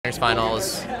Masters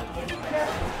Finals.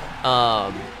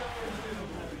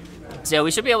 So yeah,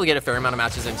 we should be able to get a fair amount of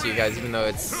matches into you guys, even though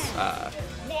it's a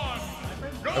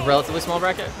relatively small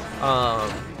bracket.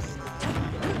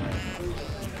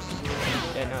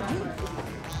 Yeah, no.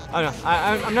 I don't know.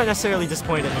 I'm not necessarily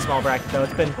disappointed in the small bracket though.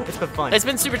 It's been fun. It's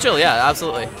been super chill, yeah,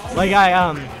 absolutely. Like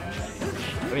I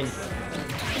mean.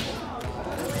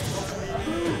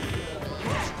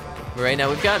 Right now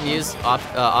we've got Muse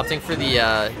opting for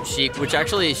the Sheik, which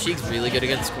actually Sheik's really good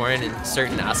against Corrin in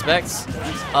certain aspects.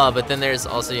 But then there's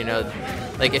also, you know,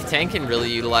 like if Tang can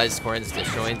really utilize Corrin's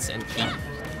disjoints and keep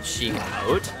Sheik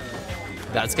out,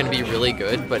 that's gonna be really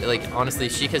good. But like honestly,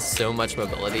 Sheik has so much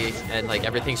mobility and like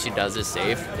everything she does is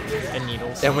safe. And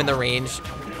needles. And when the range,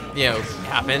 you know,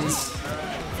 happens,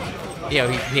 you know,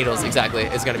 needles exactly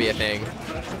is gonna be a thing.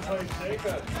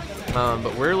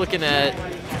 But we're looking at,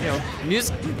 you know,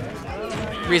 Muse.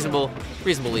 Reasonable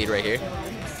lead right here.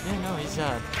 Yeah, no, he's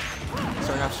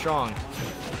starting off strong.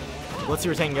 Let's see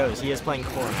where Tang goes. He is playing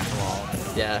Corrin after all.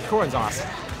 Yeah. Corrin's awesome.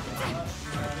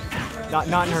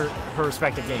 Not in her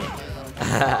respective game.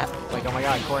 Like, oh my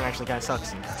god, Corrin actually kind of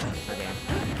sucks in her game.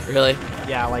 Really?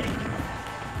 Yeah, like,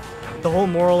 the whole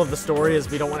moral of the story is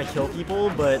we don't want to kill people,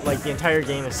 but like the entire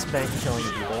game is spent killing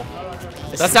people.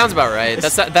 That sounds about right.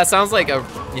 That sounds like a,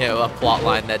 you know, a plot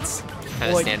line that's kind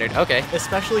of like, standard. Okay.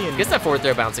 Especially in. I guess that forward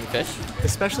throw bouncing fish.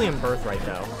 Especially in Birthright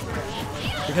though,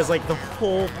 because like the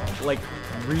whole like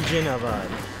region of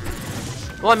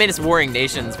Well, I mean, it's warring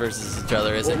nations versus each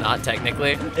other, is it not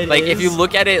technically? It like, is, if you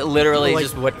look at it literally like,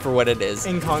 just for what it is.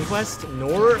 In Conquest,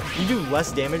 Nor, you do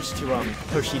less damage to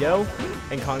Hoshido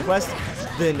in Conquest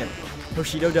than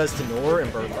Hoshido does to Nor in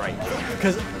Birthright.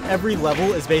 Because every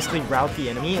level is basically route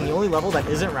the enemy, and the only level that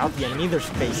isn't route the enemy, there's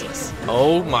faces.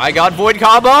 Oh my god, Void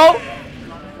Combo!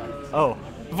 Oh.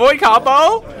 Void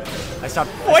Combo? I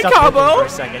stopped combo for a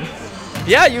second.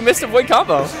 Yeah, you missed a Void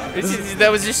Combo. That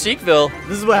was just Sheikville.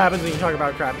 This is what happens when you talk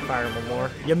about crappy Fire Emblem War.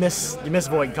 You miss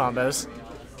Void combos.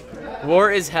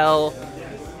 War is hell,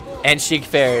 and Sheik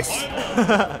fares.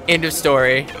 End of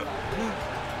story.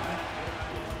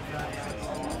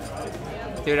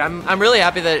 Dude, I'm really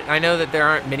happy that I know that there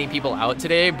aren't many people out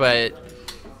today, but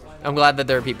I'm glad that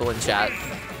there are people in chat.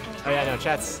 Oh yeah, no,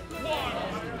 chat's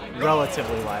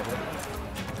relatively lively.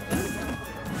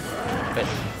 But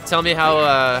tell me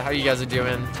how you guys are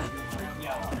doing.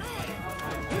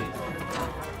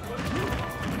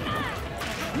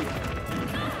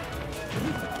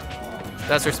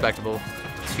 That's respectable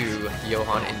to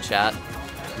Johan in chat.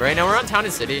 Right now we're on Town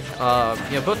and City. You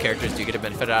know, both characters do get a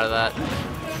benefit out of that.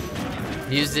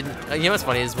 Muse didn't. You know what's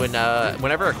funny is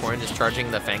whenever a Corrin is charging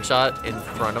the Fang Shot in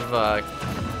front of a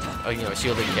you know,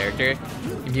 shielded character,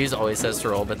 Muse always says to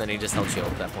roll, but then he just held shield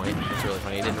at that point. It's really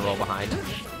funny. He didn't roll behind.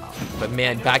 But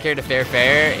man, back air to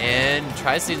fair, and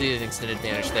tries to do an extended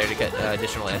advantage there to get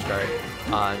additional edge guard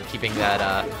on keeping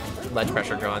that ledge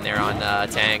pressure going there on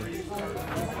Tang.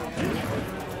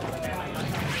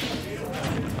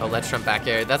 Oh, ledge trump back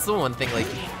air. That's the one thing, like,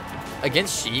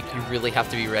 against Sheik, you really have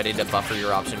to be ready to buffer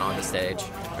your option on the stage.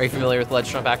 Are you familiar with ledge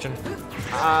trump action?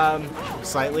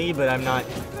 Slightly, but I'm not,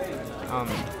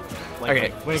 like, okay,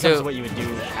 when it comes to what you would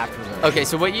do after the... Okay,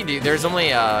 so what you do, there's only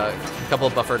a couple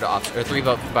of buffered options, or three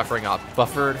buffered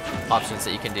options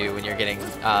that you can do when you're getting,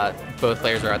 both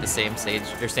players are at the same stage,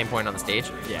 or same point on the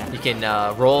stage. Yeah. You can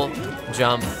roll,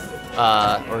 jump,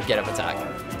 or get up attack.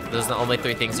 Those are the only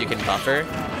three things you can buffer.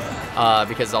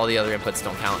 Because all the other inputs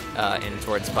don't count in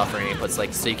towards buffering inputs,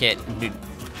 like, so you can't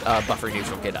buffer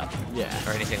neutral get up,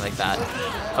 or anything like that.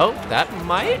 Oh, that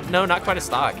might? No, not quite a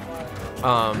stock.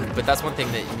 But that's one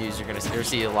thing that Muse you're gonna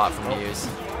see a lot from Muse.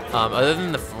 Other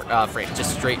than the frame,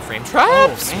 just straight frame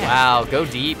traps. Oh, wow, go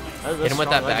deep. Hit him with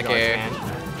that back air.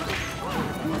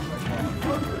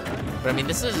 But I mean,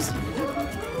 this is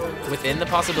within the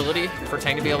possibility for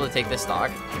Tang to be able to take this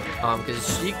stock.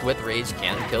 Because Sheik with Rage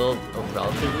can kill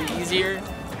relatively easier,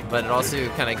 but it also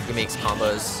kind of makes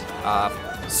combos,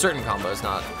 certain combos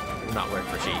not work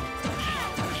for Sheik.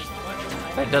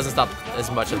 But it doesn't stop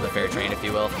as much of the fair train, if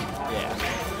you will. Yeah.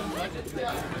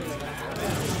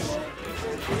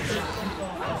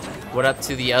 What up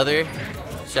to the other?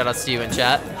 Shout outs to you in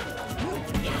chat.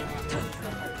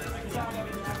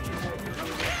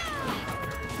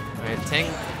 Alright,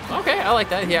 Tang. Okay, I like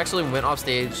that. He actually went off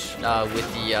stage with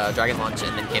the Dragon Launch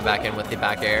and then came back in with the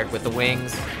back air with the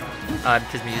wings.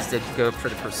 Because Muse did go for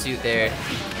the pursuit there.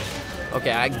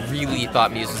 Okay, I really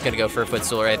thought Muse was going to go for a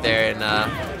footstool right there and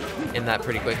in that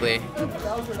pretty quickly.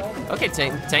 Okay,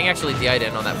 Tang actually DI'd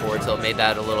in on that forward tilt, made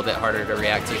that a little bit harder to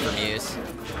react to for Muse.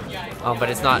 But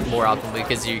it's not more optimal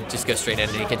because you just go straight in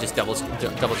and you can just double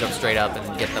jump straight up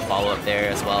and get the follow up there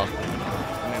as well.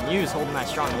 Muse holding that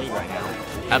strong lead right now.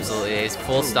 Absolutely, he's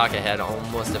full stock ahead,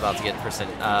 almost about to get percent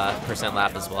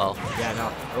lap as well. Yeah,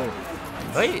 no. Oh.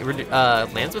 Wait,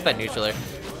 lands with that neutral air.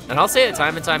 And I'll say it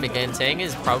time and time again, Tang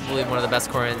is probably one of the best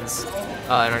Corrins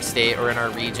in our state or in our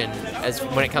region as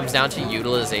when it comes down to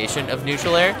utilization of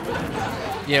neutral air.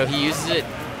 You know, he uses it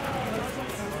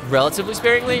relatively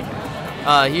sparingly.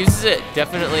 He uses it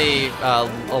definitely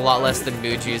a lot less than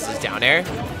Muse uses down air.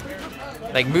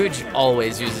 Like, Muse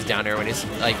always uses down air when he's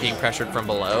like being pressured from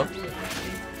below.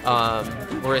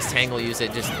 Whereas Tang will use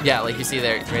it just, yeah, like you see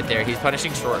there, right there. He's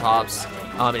punishing short hops,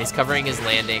 and he's covering his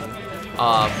landing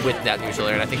with that neutral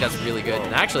air, and I think that's really good.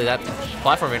 And actually, that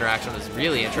platform interaction was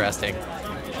really interesting.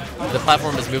 The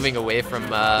platform is moving away from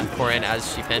Corrin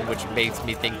as she pinned, which makes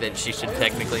me think that she should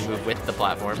technically move with the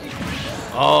platform.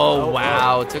 Oh,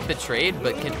 wow. Took the trade,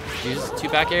 but can use 2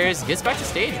 back airs. Gets back to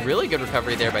stage. Really good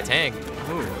recovery there by Tang.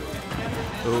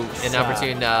 Ooh,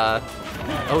 inopportune.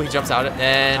 Oh, he jumps out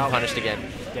and punished again.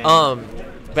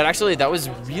 But actually, that was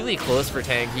really close for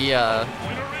Tang.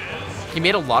 He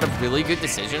made a lot of really good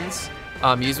decisions.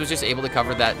 Muse was just able to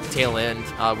cover that tail end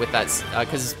with that,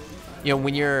 because you know,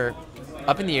 when you're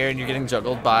up in the air and you're getting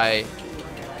juggled by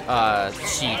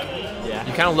Sheik,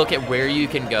 you kind of look at where you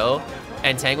can go,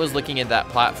 and Tang was looking at that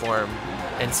platform,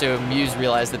 and so Muse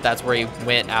realized that that's where he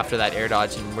went after that air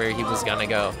dodge and where he was gonna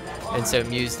go, and so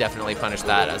Muse definitely punished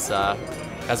that as a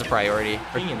priority.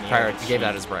 He gave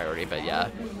that as a priority, but yeah,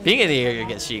 being in the air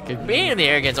against Sheik, being in the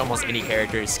air against almost any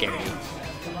character is scary.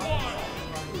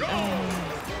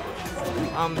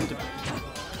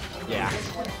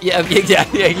 Yeah,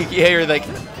 you're like,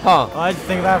 huh. Well, I had to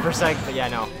think about it for a sec, but yeah,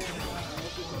 no.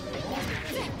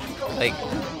 Like,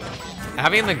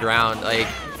 having the ground, like,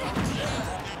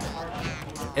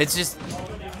 it's just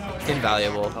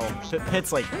invaluable. Oh,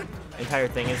 Pit's, like, entire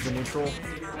thing is the neutral.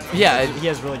 Yeah. He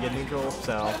has really good neutral,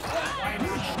 so.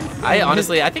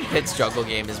 I think Pit's juggle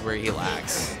game is where he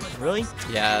lacks. Really?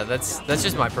 Yeah, that's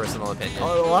just my personal opinion. A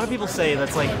lot of people say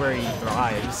that's, like, where he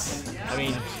thrives. I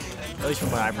mean, at least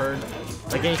from what I've heard.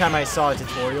 Like, anytime I saw a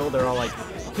tutorial, they're all like,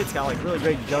 Pit's got, like, really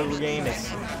great juggle game. It's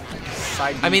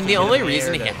side I mean, the only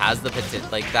reason he has the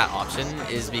like that option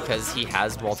is because he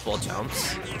has multiple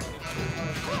jumps.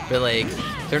 But, like,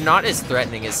 they're not as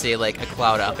threatening as, say, like, a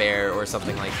cloud up air or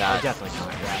something like that. Definitely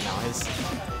not. Yeah, no,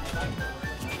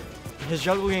 his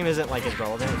juggle game isn't, like, as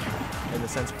relevant in the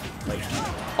sense, like...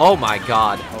 Oh, my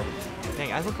God. Oh,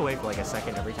 dang, I look away for, like, a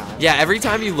second every time. Yeah, every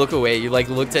time you look away, you, like,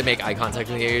 look to make eye contact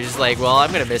with you. You're just like, well,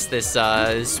 I'm going to miss this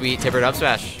sweet tippered up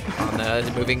smash on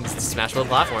the moving Smashville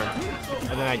platform.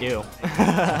 And then I do.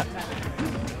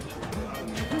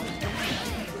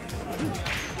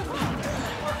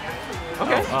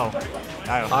 Okay.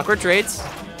 Awkward trades.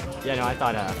 Yeah, no, I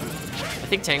thought, I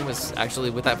think Tang was actually,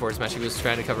 with that forward smash, he was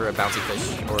trying to cover a bouncy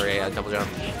fish or a double jump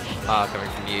coming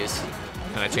from Muse.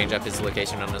 Kind of change up his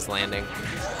location on his landing.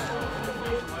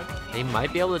 He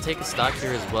might be able to take a stock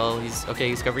here as well. He's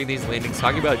covering these landings.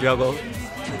 Talking about juggle.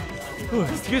 Ooh,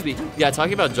 excuse me. Yeah,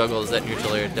 talking about juggles, that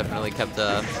neutral air definitely kept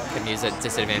Muse at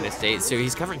disadvantage state. So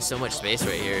he's covering so much space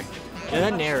right here. Yeah,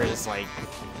 that nair is like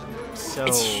so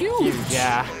it's huge.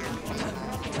 Yeah.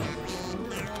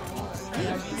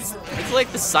 It's like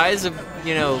the size of,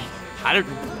 you know,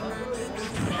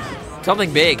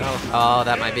 something big. Oh,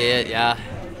 that might be it. Yeah.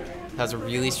 Has a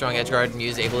really strong edge guard.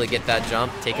 Muse able to get that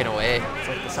jump taken away. It's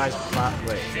like the size of Cloud.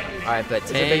 Wait. All right, but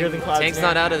Tang's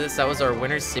not out of this. That was our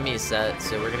winner's semi set,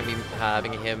 so we're gonna be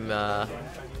having him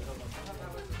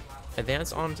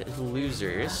advance on to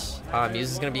losers.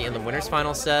 Muse is gonna be in the winner's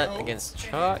final set against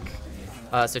Chuck.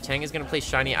 So Tang is gonna play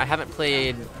Shiny. I haven't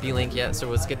played B-Link yet, so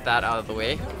let's get that out of the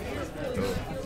way.